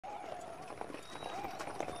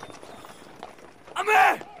阿妹，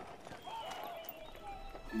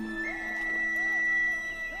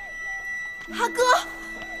阿哥，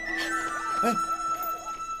哎，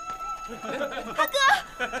阿哥，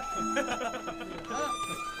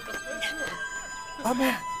阿妹，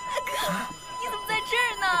阿哥，你怎么在这儿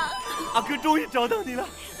呢？阿哥终于找到你了，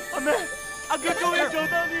阿妹，阿哥终于找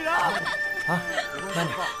到你了。啊，慢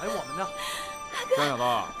点，还有我们呢。张小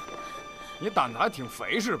刀，你胆子还挺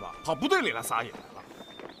肥是吧？跑部队里来撒野来了。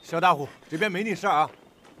小大虎，这边没你事儿啊。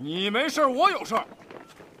你没事，我有事儿。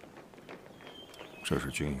这是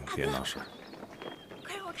军营，别闹事。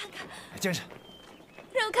快让我看看，真是，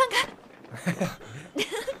让我看看。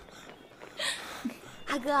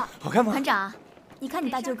阿哥，好看吗？团长，你看你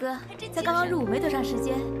大舅哥才刚刚入伍没多长时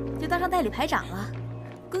间，就当上代理排长了，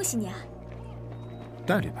恭喜你啊！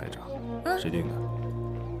代理排长，谁定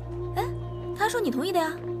的？哎，他说你同意的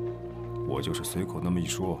呀。我就是随口那么一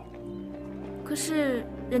说。可是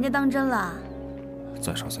人家当真了。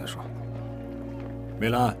再说再说。梅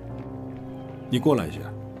兰，你过来一下。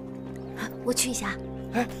我去一下。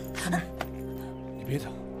哎，阿妹，你别走，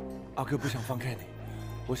阿哥不想放开你，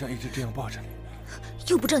我想一直这样抱着你。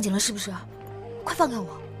又不正经了是不是？快放开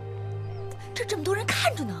我！这么多人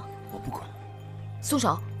看着呢。我不管。松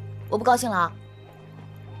手！我不高兴了啊！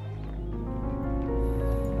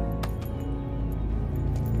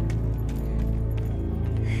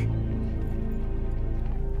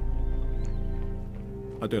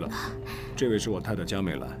啊，对了，这位是我太太江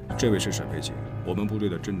美兰，这位是沈佩琪，我们部队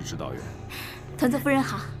的政治指导员。团座夫人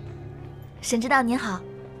好，沈指导您好，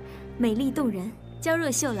美丽动人，娇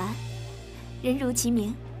弱秀兰，人如其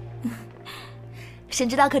名。沈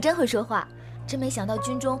指导可真会说话，真没想到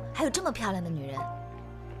军中还有这么漂亮的女人。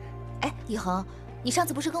哎，以恒，你上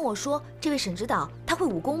次不是跟我说这位沈指导他会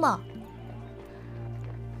武功吗？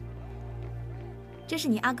这是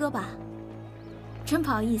你阿哥吧？真不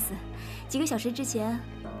好意思，几个小时之前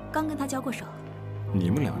刚跟他交过手。你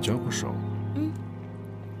们俩交过手？嗯。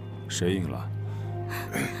谁赢了？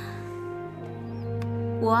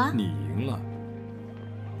我啊。你赢了。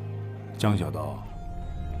江小刀，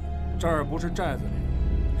这儿不是寨子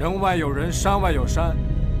里，人外有人，山外有山。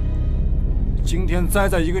今天栽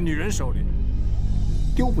在一个女人手里，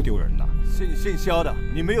丢不丢人呐？姓肖的，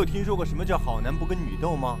你没有听说过什么叫好男不跟女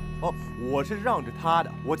斗吗？哦，我是让着他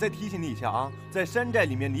的。我再提醒你一下啊，在山寨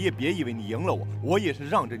里面，你也别以为你赢了我，我也是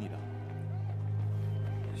让着你的。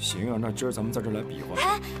行啊，那今儿咱们在这儿来比划。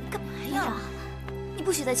哎，干嘛呀？你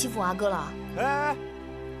不许再欺负我阿哥了。哎，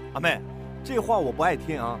阿妹，这话我不爱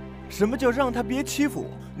听啊。什么叫让他别欺负我？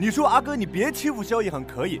你说阿哥，你别欺负萧一恒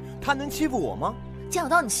可以，他能欺负我吗？江小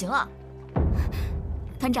刀，你行了。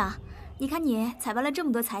团长，你看你采完了这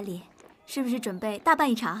么多彩礼，是不是准备大办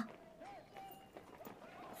一场？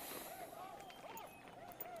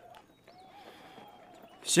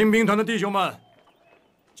新兵团的弟兄们，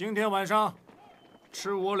今天晚上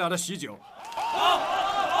吃我俩的喜酒。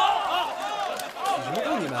什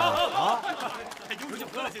么你们啊？有酒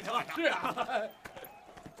喝了，今天晚上。是啊。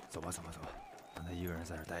走吧，让他一个人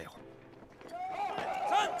在这儿待一会儿。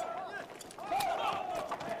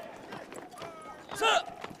是。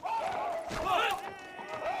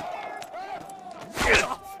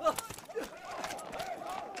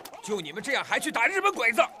就你们这样还去打日本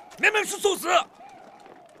鬼子，明明是送死！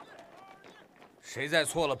谁再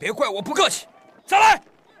错了，别怪我不客气。再来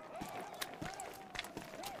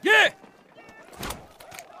！1、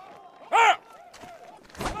2、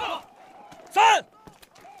3、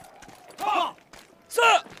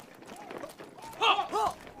4。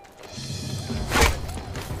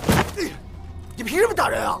你凭什么打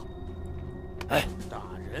人啊？哎，打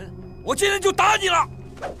人！我今天就打你了！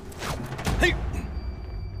嘿！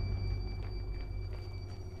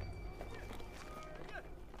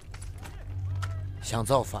想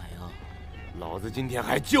造反呀？老子今天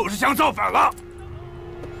还就是想造反了！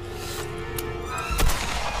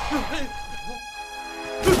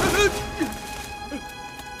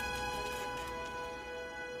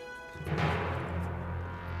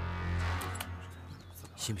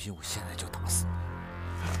信不信我现在就打死你？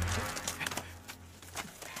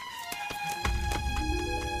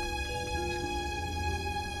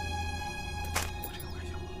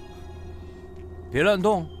别乱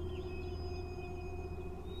动！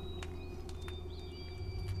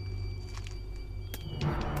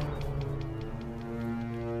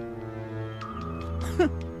哼！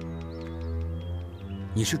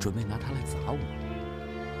你是准备拿它来砸我？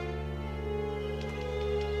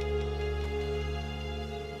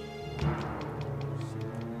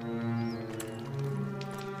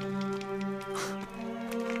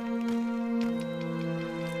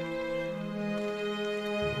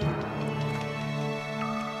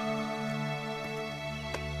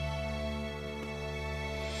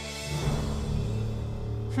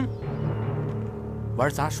玩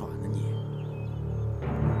杂耍呢你？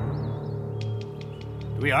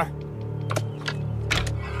独眼儿，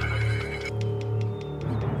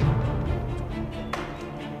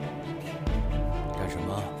干什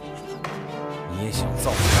么？你也想造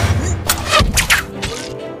反？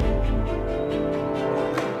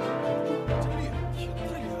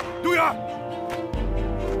独眼儿。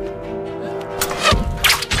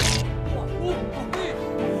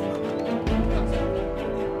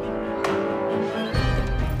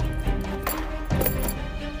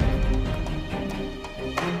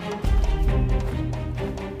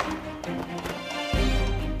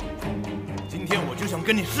 今天我就想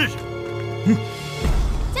跟你试试。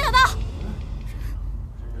江小刀，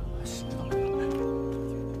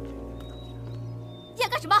你想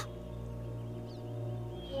干什么？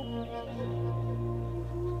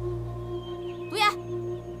独眼，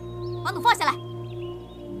把弩放下来。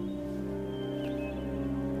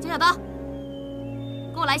江小刀，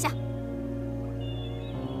跟我来一下。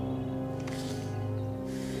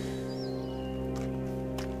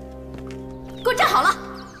给我站好了。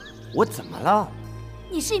 我怎么了？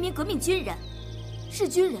你是一名革命军人，是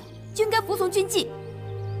军人就应该服从军纪。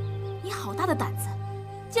你好大的胆子，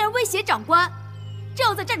竟然威胁长官！这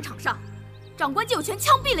要在战场上，长官就有权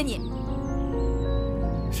枪毙了你。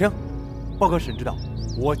行，报告沈指导，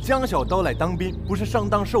我江小刀来当兵，不是上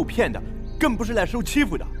当受骗的，更不是来受欺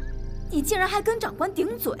负的。你竟然还跟长官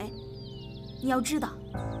顶嘴！你要知道，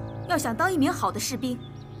要想当一名好的士兵，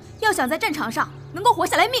要想在战场上能够活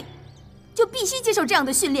下来命，就必须接受这样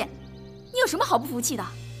的训练。 你有什么好不服气的？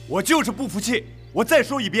我就是不服气。我再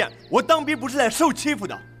说一遍，我当兵不是来受欺负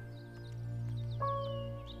的。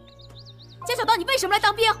江小刀，你为什么来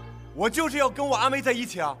当兵？我就是要跟我阿妹在一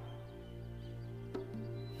起啊！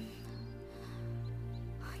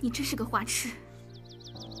你真是个花痴！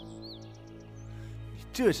你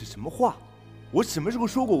这是什么话？我什么时候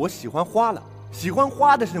说过我喜欢花了？喜欢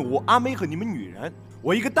花的是我阿妹和你们女人。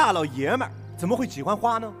我一个大老爷们儿，怎么会喜欢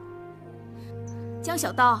花呢？江小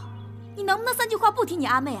刀。 你能不能3句话不提你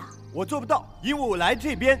阿妹啊？我做不到，因为我来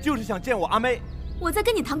这边就是想见我阿妹。我在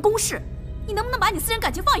跟你谈公事，你能不能把你私人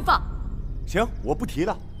感情放一放？行，我不提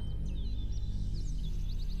了。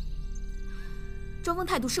庄峰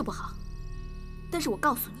态度是不好，但是我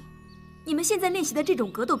告诉你，你们现在练习的这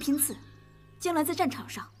种格斗拼刺，将来在战场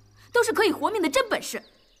上都是可以活命的真本事。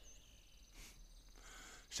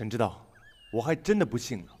沈指导，我还真的不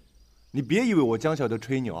信了。你别以为我江小刀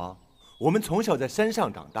吹牛啊！我们从小在山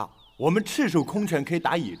上长大。 我们赤手空拳可以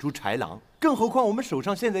打野猪、豺狼，更何况我们手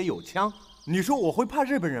上现在有枪。你说我会怕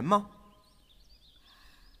日本人吗？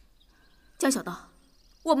江小刀，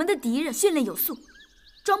我们的敌人训练有素，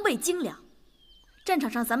装备精良，战场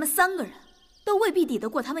上咱们3个人都未必抵得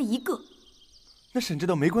过他们1个。那沈指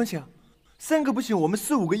导没关系啊，3个不行，我们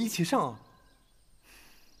4、5个一起上啊。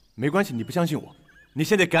没关系，你不相信我，你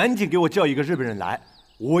现在赶紧给我叫一个日本人来，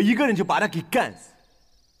我一个人就把他给干死。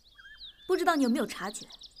不知道你有没有察觉？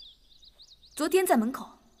 昨天在门口，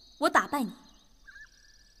我打败你，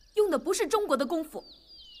用的不是中国的功夫，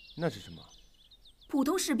那是什么？普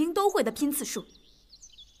通士兵都会的拼刺术。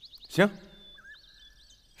行，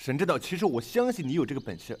沈指导，其实我相信你有这个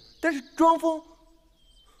本事，但是庄峰，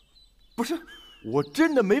不是，我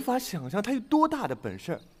真的没法想象他有多大的本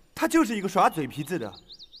事，他就是一个耍嘴皮子的。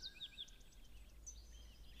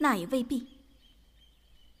那也未必。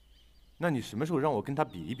那你什么时候让我跟他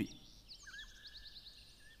比一比？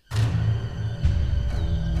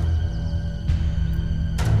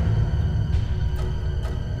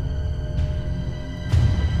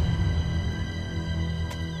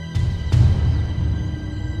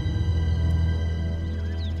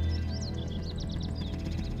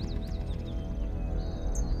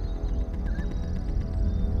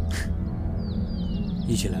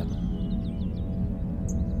 一起来吧。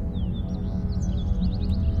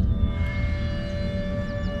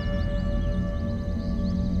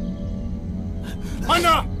慢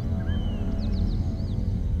着！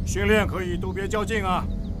训练可以都别较劲啊，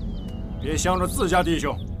别伤着自家弟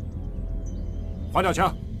兄。还掉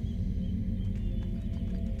枪。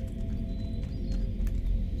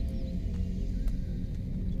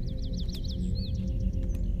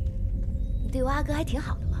你对我阿哥还挺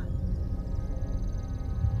好的嘛。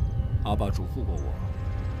 阿爸嘱咐过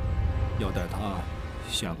我，要待他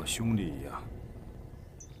像个兄弟一样。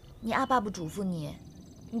你阿爸不嘱咐你，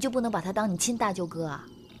你就不能把他当你亲大舅哥啊？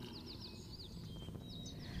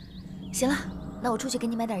行了，那我出去给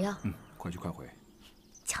你买点药。嗯，快去快回。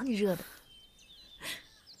瞧你热的。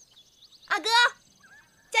阿哥，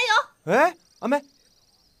加油！哎，阿妹，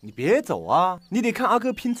你别走啊！你得看阿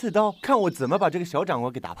哥拼刺刀，看我怎么把这个小长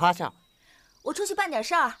官给打趴下。我出去办点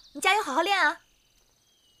事儿，你加油好好练啊！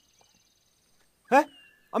哎，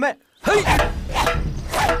阿妹，嘿！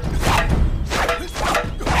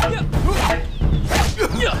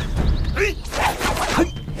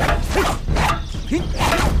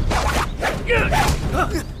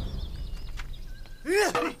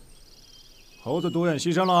猴子独眼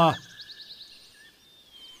牺牲了。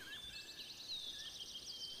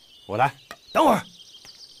我来。等会儿，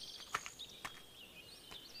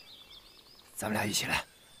咱们俩一起来。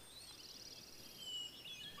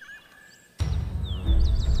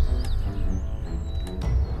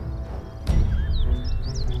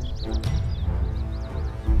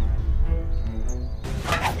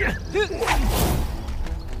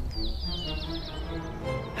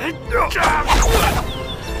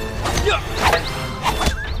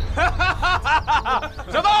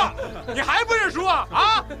小刀，你还不认输啊？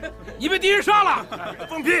啊！你被敌人杀了！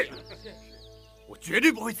放屁！我绝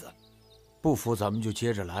对不会死。不服咱们就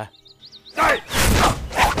接着来。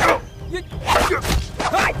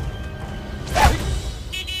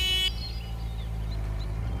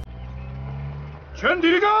全体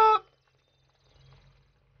立正！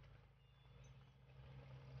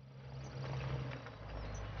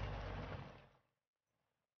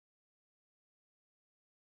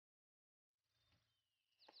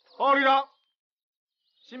报告旅长，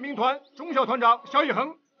新兵团中校团长肖一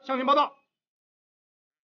恒向您报道。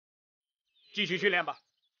继续训练吧。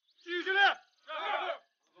继续训练。